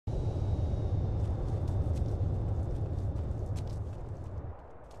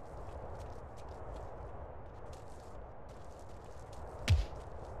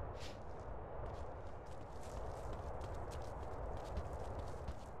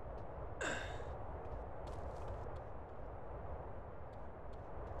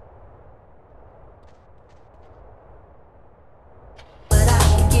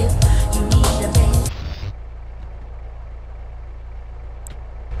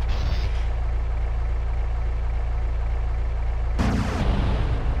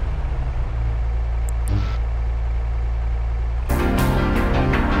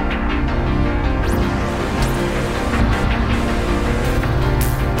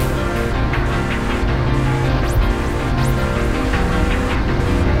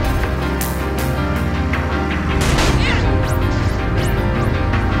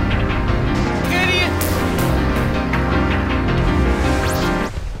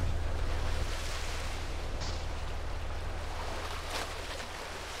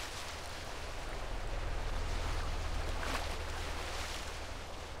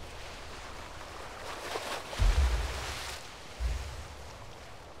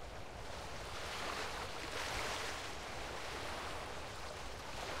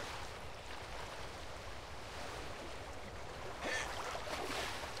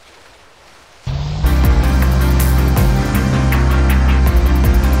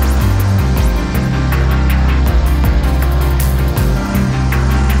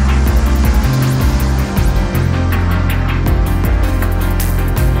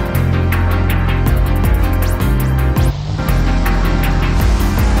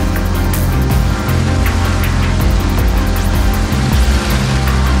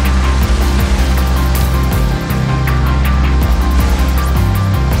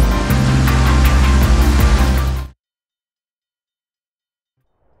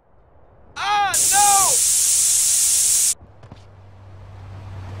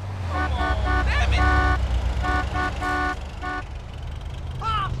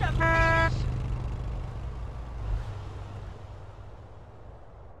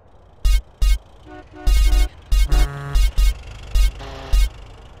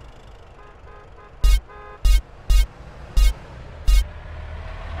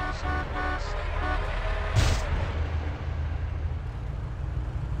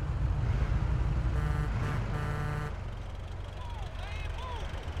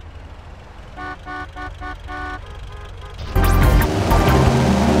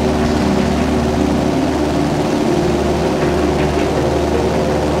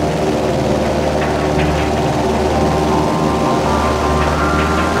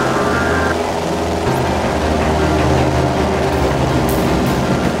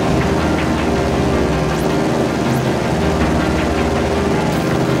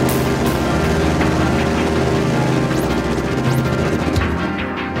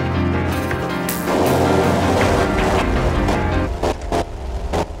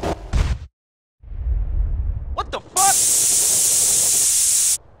What the fuck?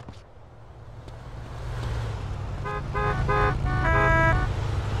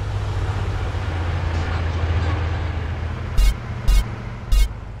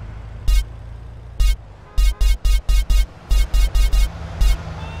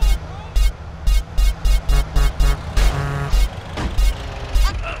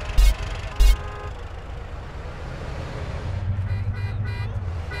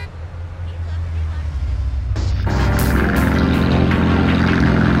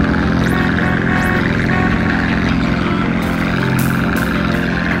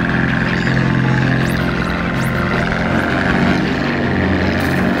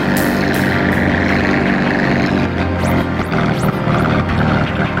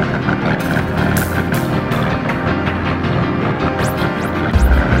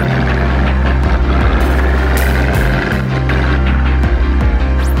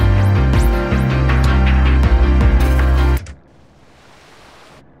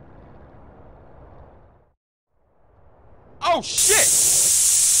 Oh shit!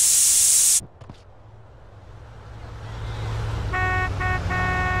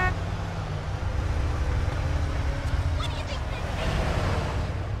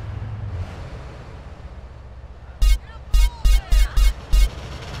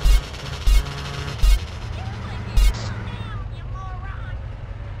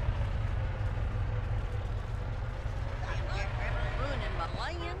 Ruining my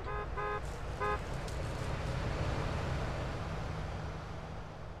land.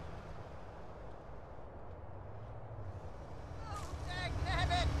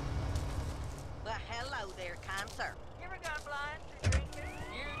 Well, hello there, kind sir. You ever gone blind to drinking?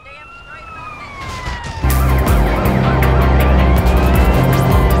 You're damn straight about that.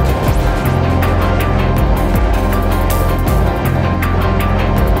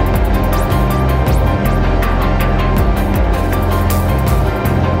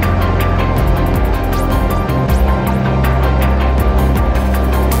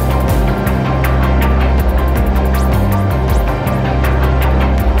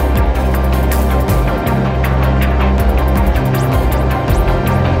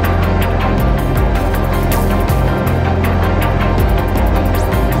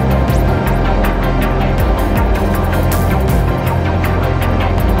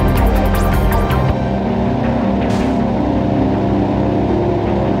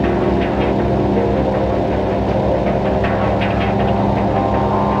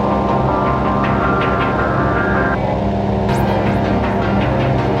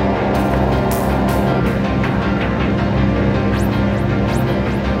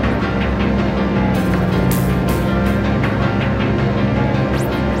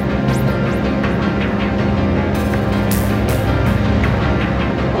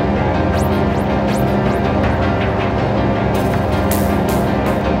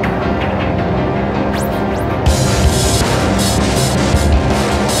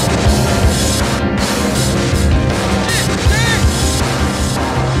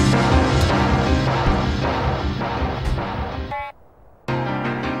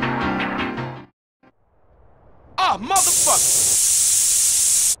 Ah,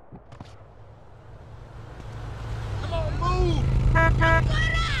 motherfucker! Come on, move!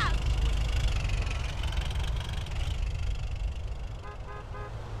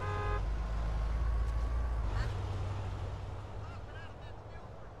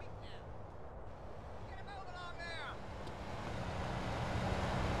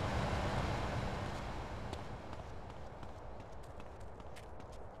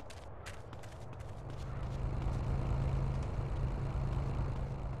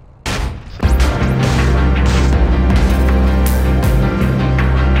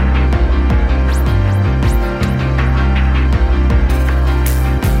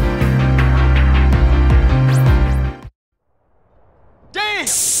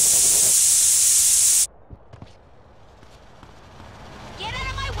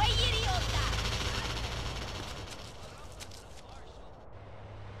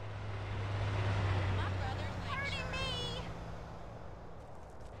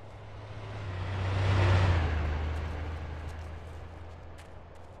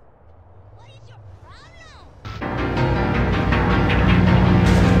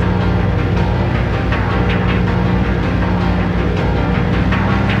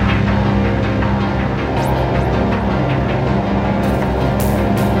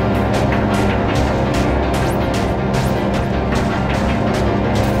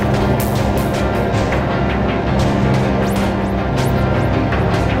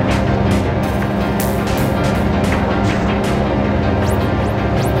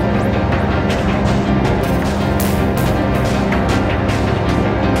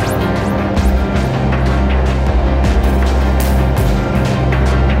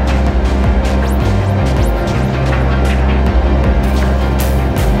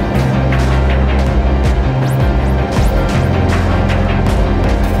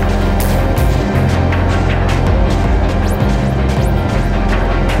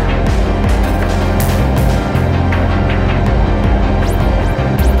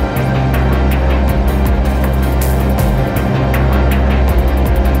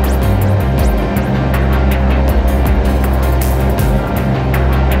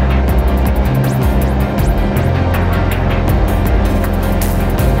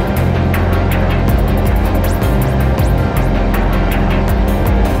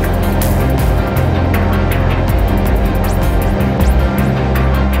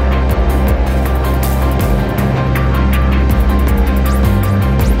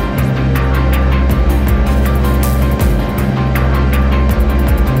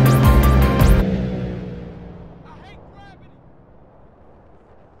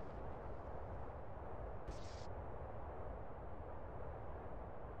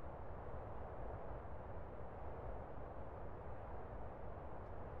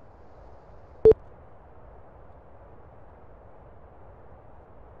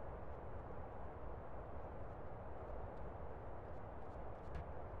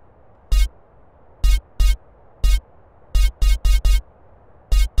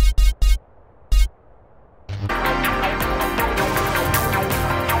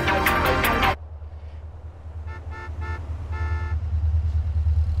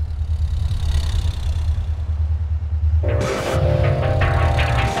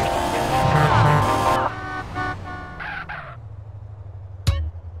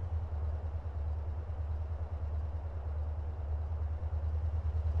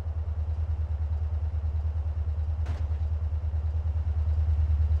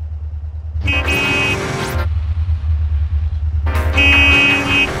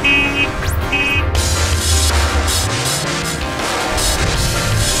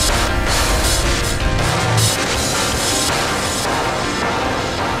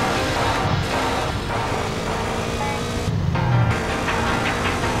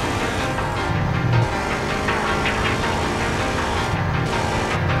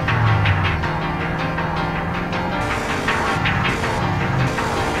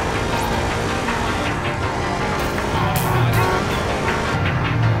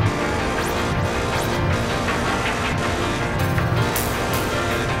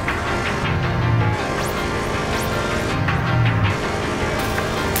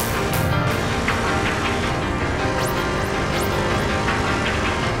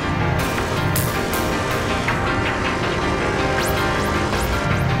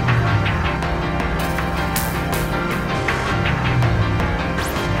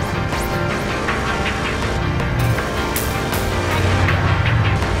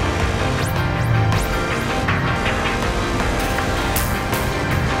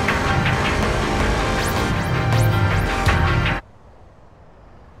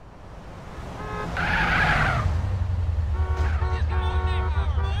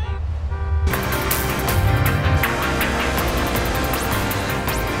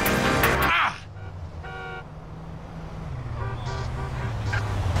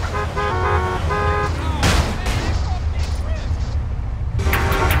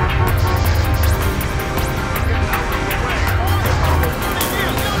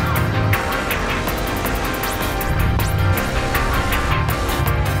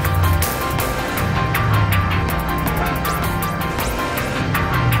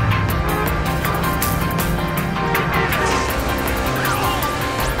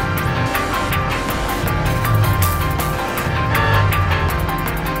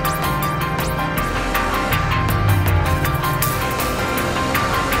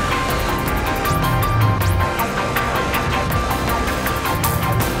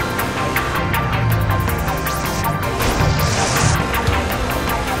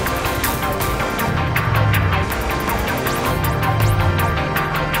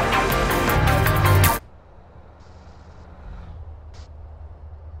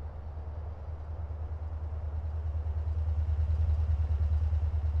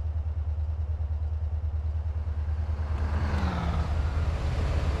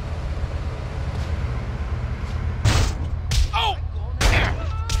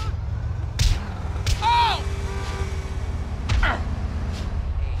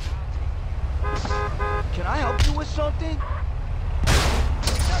 Can I help you with something?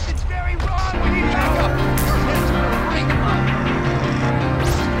 Something's very wrong. We need backup. Your head's gonna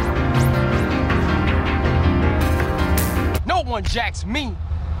break. No one jacks me.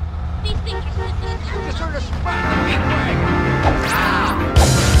 These things are slipping. You just heard a spot in the meat wagon. Ah!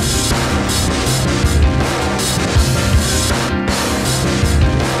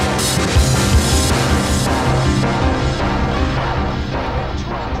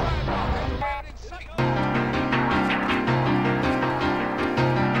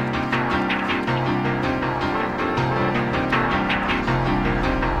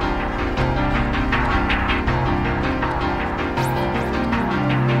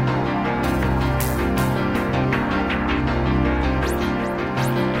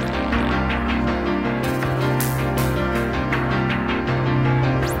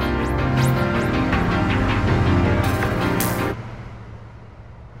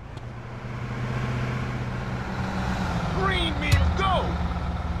 Green means go!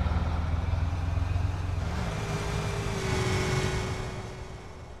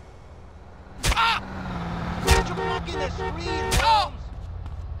 Ah! Quit you blocking the screen, Holmes!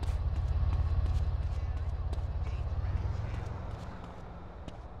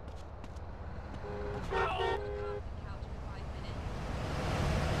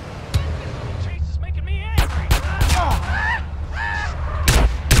 Chase is making me angry.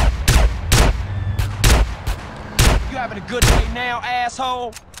 You having a good day now,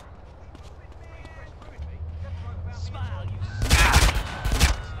 asshole? Smile, you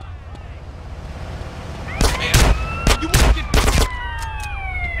You wanna get...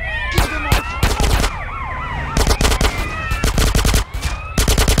 give him all.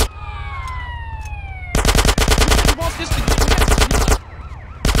 You want this to get...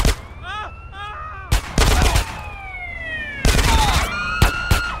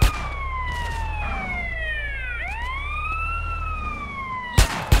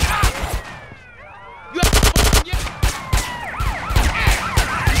 You have to fucking get...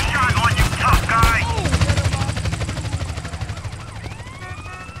 Shot on you, tough guy!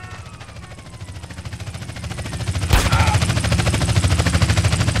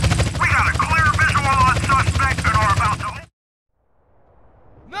 We got a clear visual on suspect and are about to...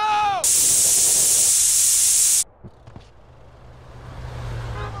 No!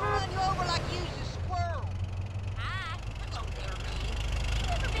 I'm gonna run you over like you was a squirrel. Hi. Hello there, man. You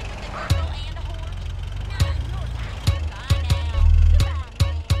ever been with a girl and a horse? No, you're not. Bye now. Goodbye,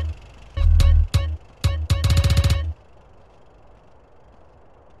 man.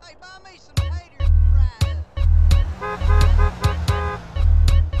 Hey, buy me some taters to fry up.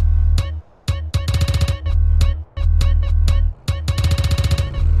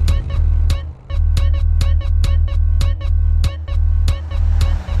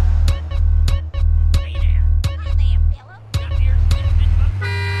 Hey there. Hi there, Philip. Got ears sniffing,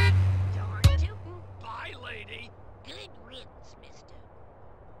 but... Darn tootin'. Bye, lady. Good riddance, mister.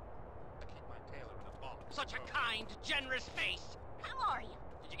 I keep my tailor in a box. Such a kind, generous face. How are you?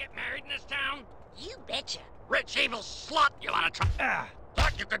 Did you get married in this town? You betcha. Rich evil slut, you wanna try?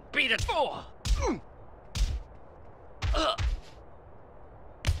 Thought you could beat it. Oh.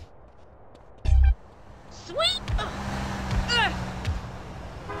 Sweet.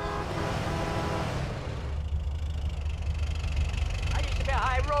 I used to be a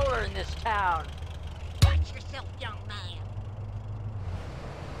high roller in this town. Watch yourself, young man.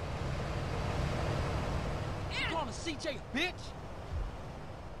 You calling a CJ a bitch?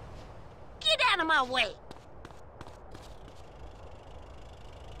 Get out of my way.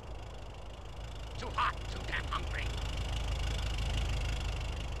 Too hot, too damn hungry.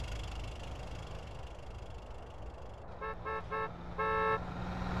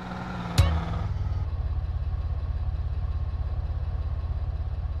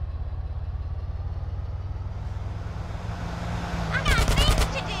 I got things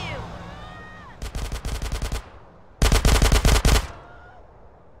to do.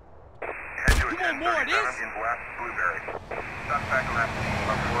 Head to a You want more of 1037 this? in West Blueberry. Suspect left.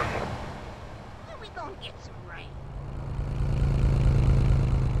 Report. When we gonna get some rain?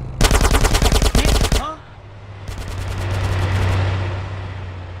 Bitch, huh?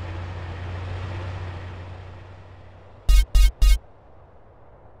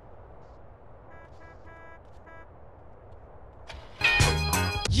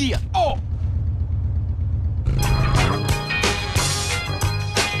 Yeah. Oh.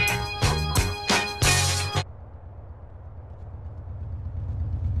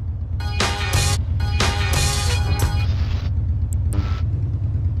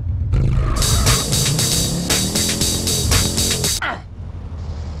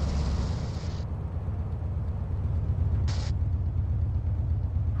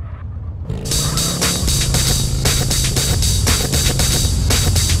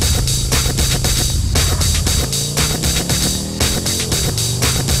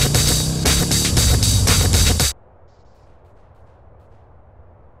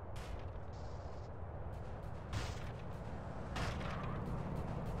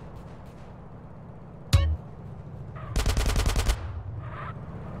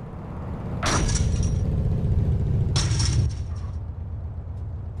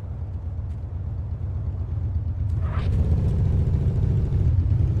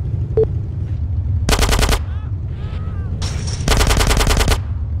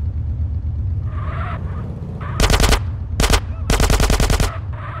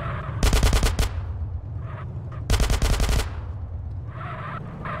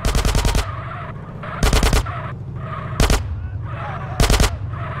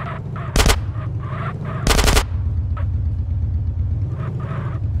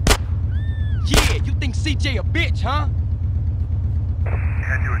 DJ a bitch, huh?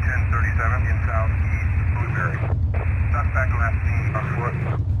 Head to a 1037 in southeast Blueberry. Suspect last seen on foot.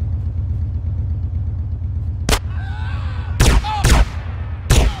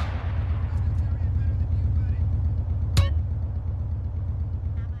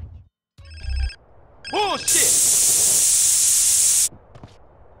 Bullshit!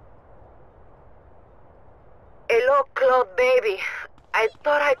 Hello, Claude, baby. I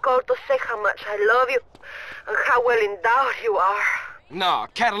thought I called to say how much I love you and how well endowed you are. Nah,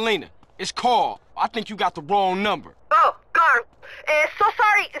 Catalina, it's Carl. I think you got the wrong number. Oh, Carl. So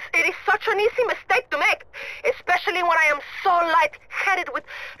sorry. It is such an easy mistake to make, especially when I am so light-headed with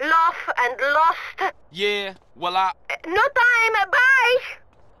love and lust. Yeah, well, No time. Bye.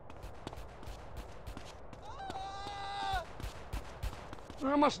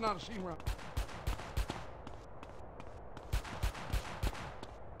 I must not have seen right.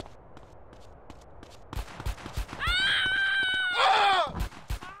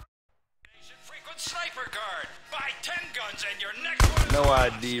 Frequent sniper guard. Buy 10 guns and your next one is No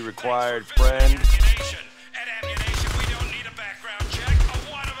on. ID required, Thanks for visiting friend. Ammunition. At Ammunition, we don't need a background check. A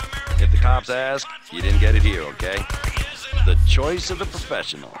wad of American If the cops currency ask, conflict you didn't get it here, okay? is enough. The choice of the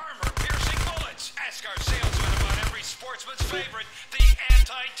professional. Armor-piercing bullets. Ask our salesman about every sportsman's favorite, the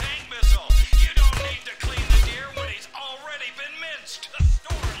anti-tank missile. You don't need to clean the deer when he's already been minced. The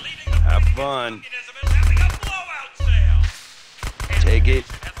store leading the Have way to fun. communism is having a blowout sale. Take it,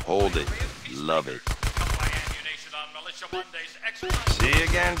 hold it, love it. Come by Ammunition on Militia Mondays extra. See you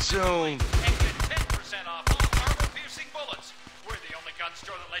again soon. And get 10% off all armor-piercing bullets. We're the only gun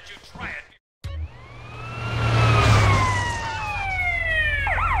store that lets you try it.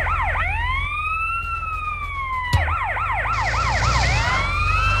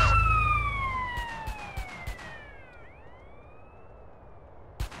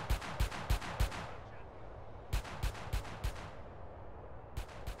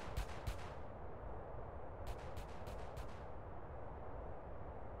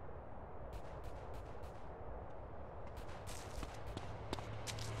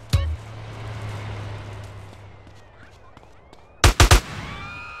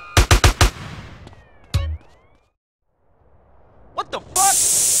 what the fuck?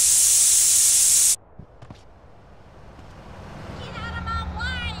 Get out of my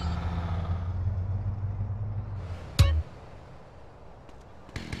way!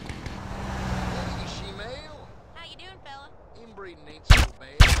 She-male? How you doing, fella? Inbreeding ain't so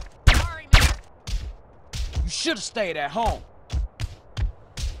bad. Sorry, man. You should have stayed at home.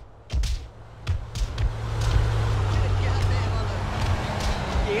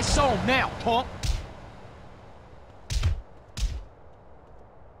 Yeah, it's on now, punk.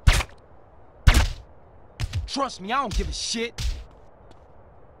 Trust me, I don't give a shit.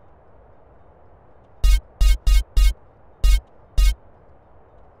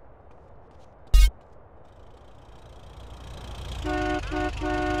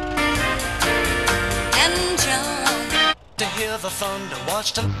 To hear the thunder,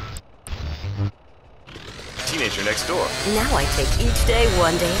 watch them. Teenager next door. Now I take each day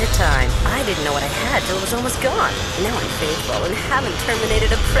one day at a time. I didn't know what I had till it was almost gone. Now I'm faithful and haven't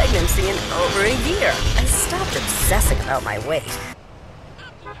terminated a pregnancy in over a year. I stopped obsessing about my weight.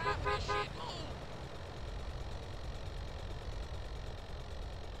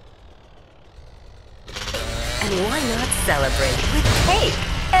 And why not celebrate with cake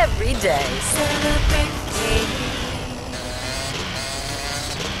every day? Celebrate cake.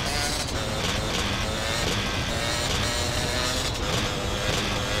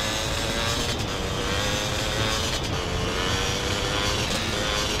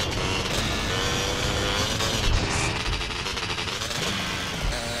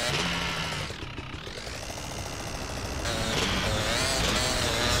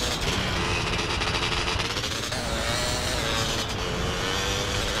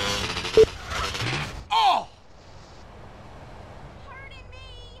 Oh!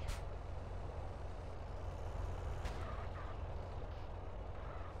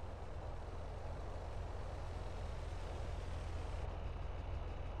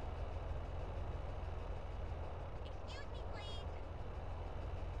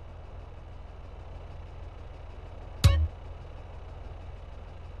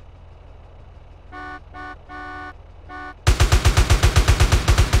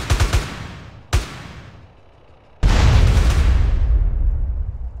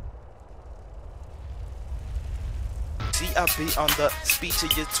 I be on the speech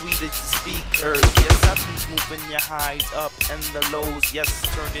of your tweeted speakers. Yes, I be moving your highs up and the lows. Yes,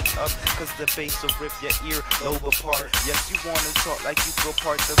 turn it up, cause the bass will rip your ear lobe apart. Yes, you wanna talk like you go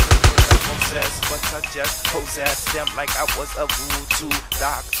part the river like obsessed, but I just possess them like I was a voodoo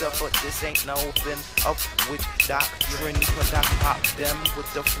doctor. But this ain't nothing of which doctrine, but I pop them with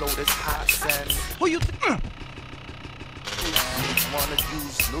the flow that's hot and who you wanna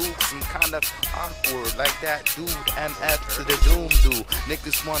use nukes and kinda awkward like that dude MF to the doom do.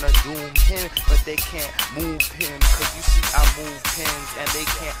 Niggas wanna doom him, but they can't move him, cause you see I move pins and they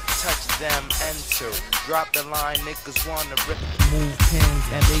can't touch them. Enter, drop the line, niggas wanna rip. Move pins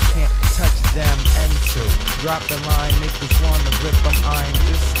and they can't touch them. Enter, drop the line, niggas wanna rip. I'm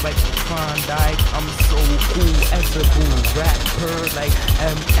just like Klondike, I'm so cool as a boo rapper like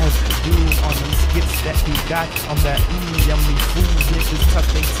MF Doom on them skits that he got on that yummy food. Niggas tuck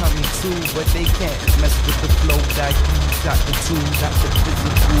they tummy too, but they can't mess with the flow that I use. Got the tools, got the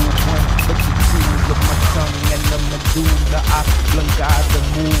physical one, but the tools of my tongue and the medulla. I flung guys to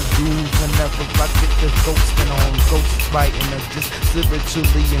move dudes whenever I get the ghosting on ghost fighting or just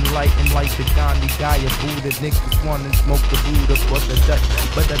spiritually enlightened like the Gandhi guy of Buddha. Niggas wanna smoke the Buddha for the Dutch,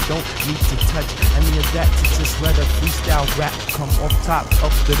 but I don't need to touch any of that to just let a freestyle rap come off top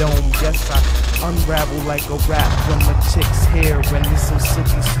of the dome. Yes, I unravel like a rap from a chick's hair when it's so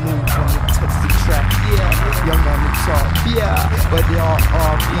silky smooth when it touch the track. Yeah, young on the top, yeah, but y'all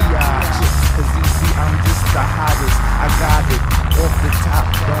are bitches. Cause you see, I'm just the hottest. I got it off the top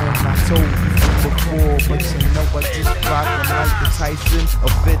dome. I told you from before, but you know I just rock them like the Tyson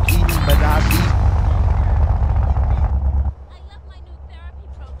of 50, but I be.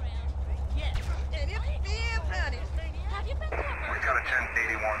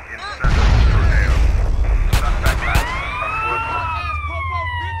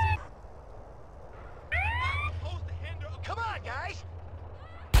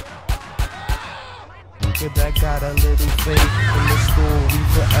 I got a little faith in the story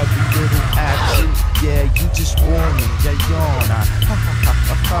for every little action. Yeah, you just warn me, yeah, yawn.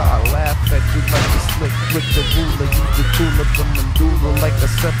 I laugh at you like a slick with the ruler. Use the tool of the medulla like a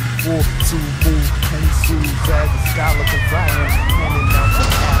 7-4 to move pencils as a scholar of Ryan. Handing out the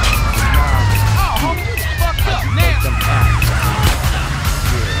actions and knowledge. Oh, homie, you fucked up now. Them actions.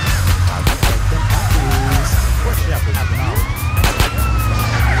 Yeah, I just like them apples. What's the apple?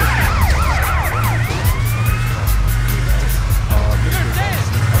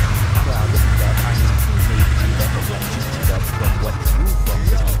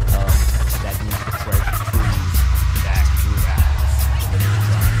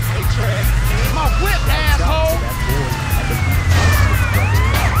 My whip, asshole!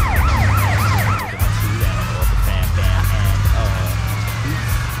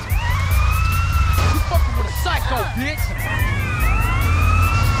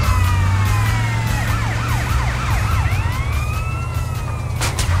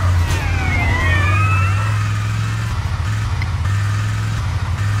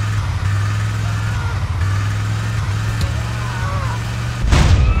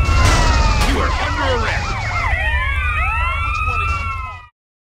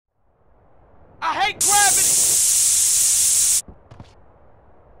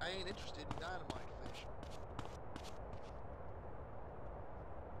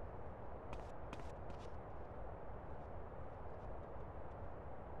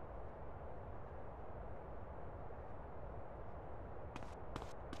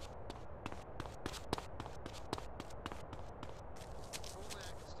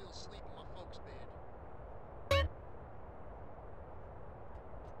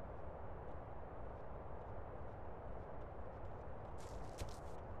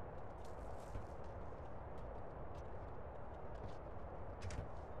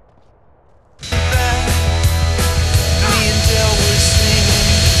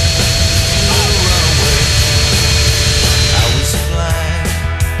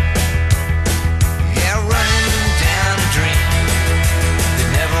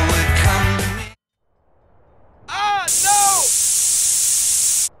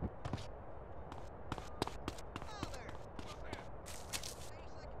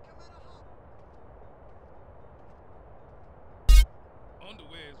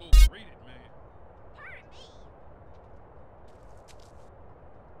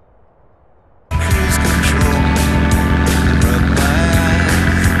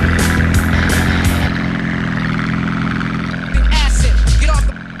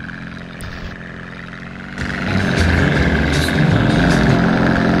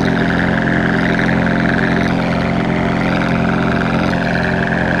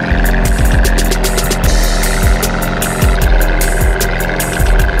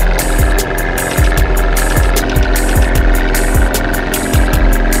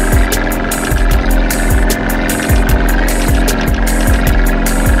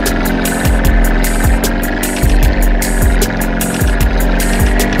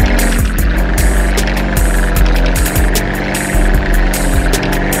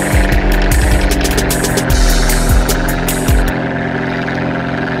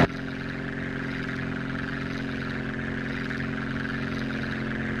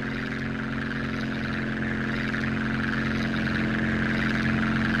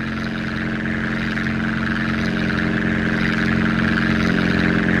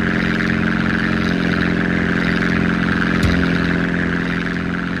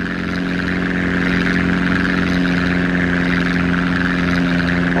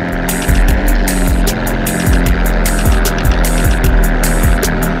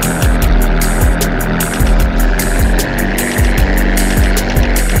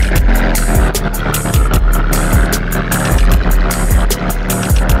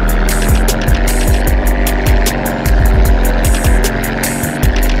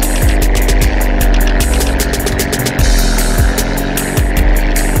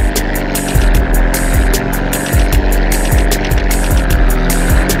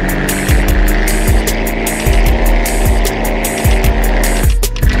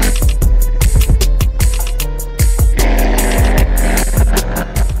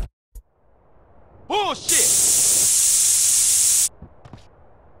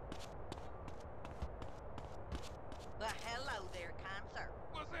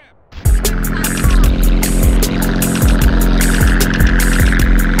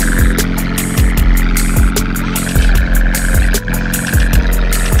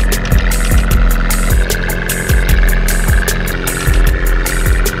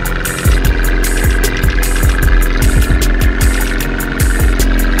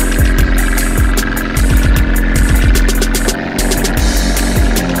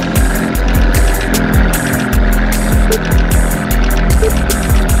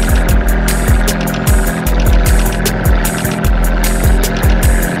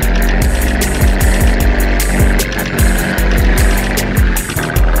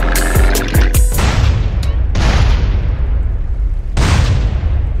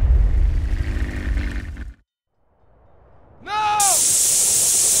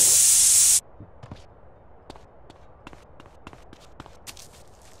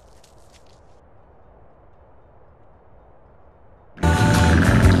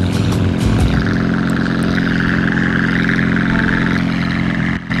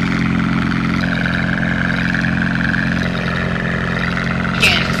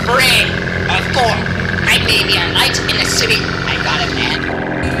 3 or 4. I may be a light in the city. I got it, man.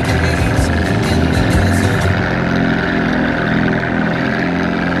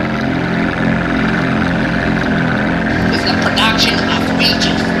 It's the production of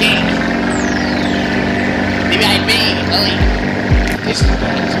Regis Game. Maybe I may, Billy. This is what I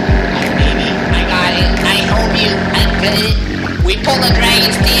got it. I hope you. I got it. We pull the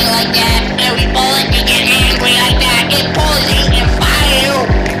dragon's tail like that, and we pull it and get angry like that. It pulls you and fire you.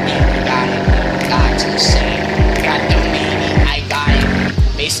 And we got it. Got to say, got the maybe. I got it.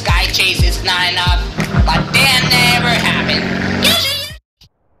 Maybe sky chase is not enough, but that never happened.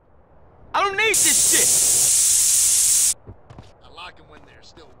 I don't need this shit. I like them when they're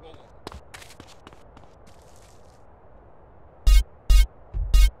still warm.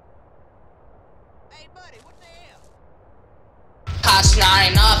 Hey, buddy, what the hell? Cost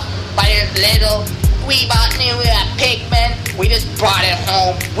not enough, but it's little. We bought new pigment. We just brought it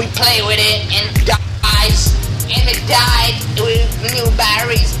home. We play with it and dies. And it died with new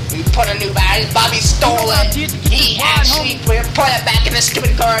batteries. We put a new battery. Bobby stole it. He actually put it back in the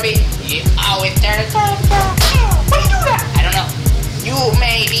stupid Kirby. You always turn it. Why do you do that? I don't know. You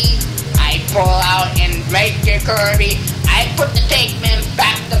maybe. I pull out and make your Kirby. I put the pigment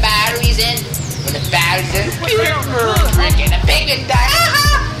back the batteries in. When the batteries in. Freaking the pigment dies.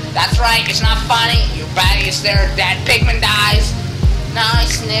 That's right, it's not funny. You batteries there, that pigment dies.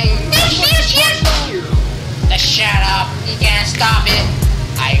 Nice name. Shut up, you can't stop it.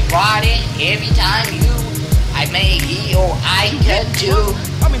 I brought it every time I maybe or I could do.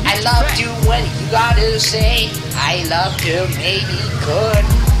 I love to when you gotta say. I love to maybe could.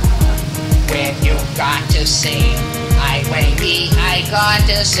 When you got to say. I got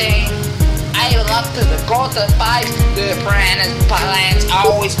to say. I love to the Gotha pipes. The piranha plants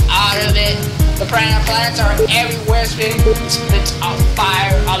always out of it. The piranha plants are everywhere. Splits on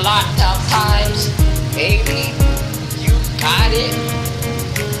fire a lot of times. Baby, you got it.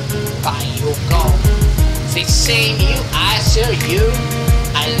 By you go. They say you, I serve you.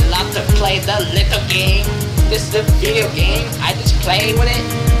 I love to play the little game. This is a video game. I just play with it.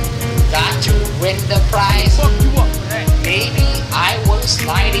 Got to win the prize. Maybe I was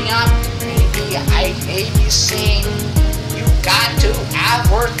lighting up. Maybe I maybe sing. You got to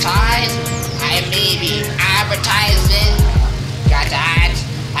advertise. I maybe advertising. Got that.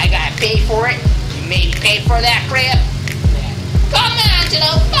 I gotta pay for it. Maybe pay for that crap. Come on to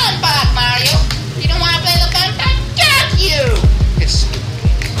the fun park, Mario. You don't want to play the fun park? Got you! It's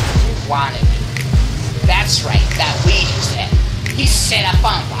you wanted me. That's right, that Ouija said. He said a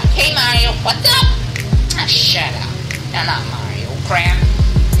fun park. Hey Mario, what's up? Ah, shut up. You're not Mario, crap.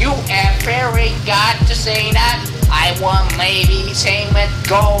 You have very got to say that. I want maybe same with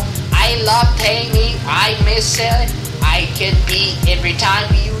go. I love Tammy, I miss it. I could be every time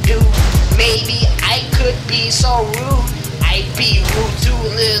you do. Maybe I could be so rude. I'd be rude to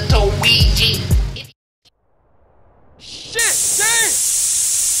little Ouija. Shit, damn!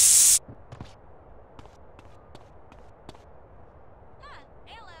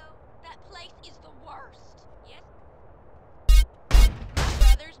 Hello. That place is the worst. Yes? My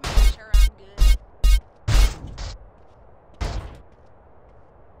brothers make sure I'm good.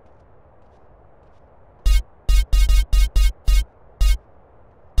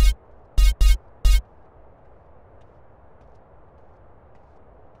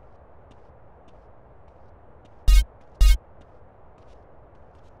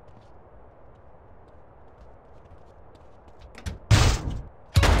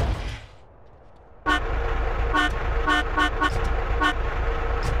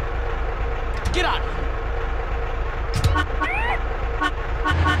 Get out of here!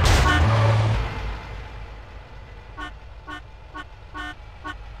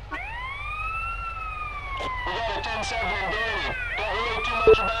 We got a 10-7 in Danny. Don't worry too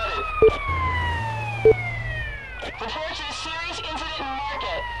much about it. Report to the serious incident in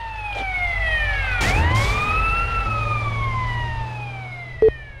Market.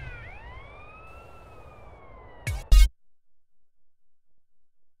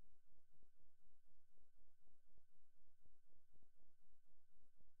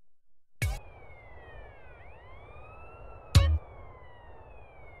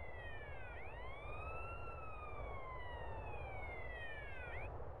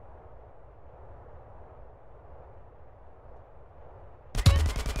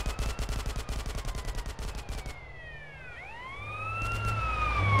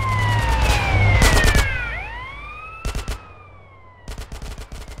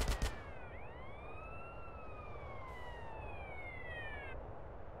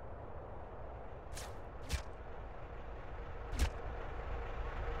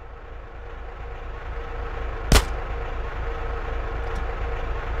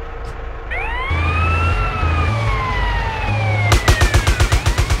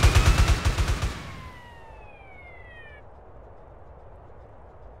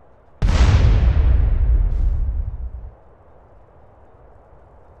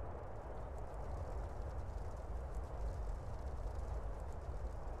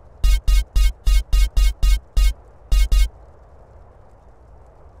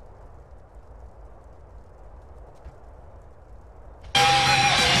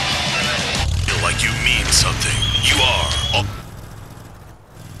 something. You are.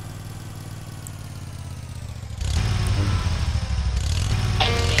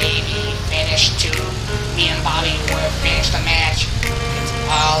 Baby finished too. Me and Bobby were finished the match. It's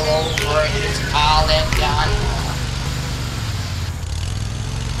all over. It's all done.